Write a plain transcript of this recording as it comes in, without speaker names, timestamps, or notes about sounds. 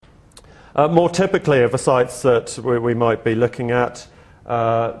More typically of the sites that we might be looking at,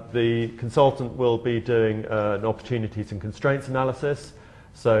 the consultant will be doing an opportunities and constraints analysis.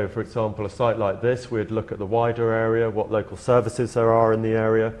 So, for example, a site like this, we'd look at the wider area, what local services there are in the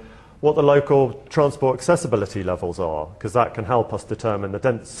area, what the local transport accessibility levels are, because that can help us determine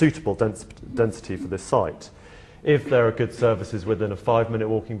the suitable density for this site. If there are good services within a 5-minute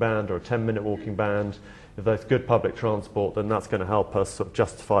walking band or a 10-minute walking band, if there's good public transport, then that's going to help us sort of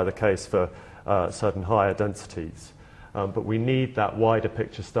justify the case for certain higher densities. But we need that wider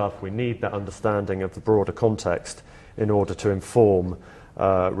picture stuff, we need that understanding of the broader context in order to inform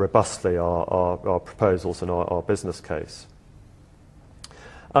robustly our proposals and our business case.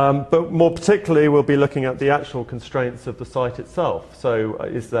 But more particularly, we'll be looking at the actual constraints of the site itself. So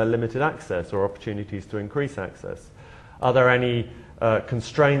is there limited access or opportunities to increase access? Are there any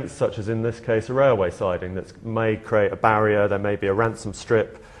constraints, such as in this case a railway siding, that may create a barrier? There may be a ransom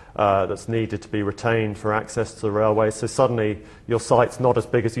strip that's needed to be retained for access to the railway. So suddenly your site's not as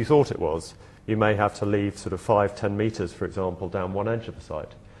big as you thought it was. You may have to leave sort of 5-10 metres, for example, down one edge of the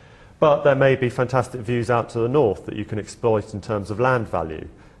site. But there may be fantastic views out to the north that you can exploit in terms of land value.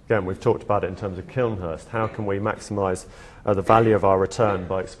 Again, we've talked about it in terms of Kilnhurst. How can we maximise the value of our return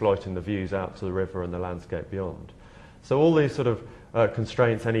by exploiting the views out to the river and the landscape beyond? So all these sort of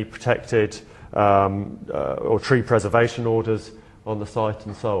constraints, any protected or tree preservation orders on the site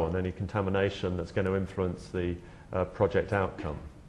and so on, any contamination that's going to influence the project outcome.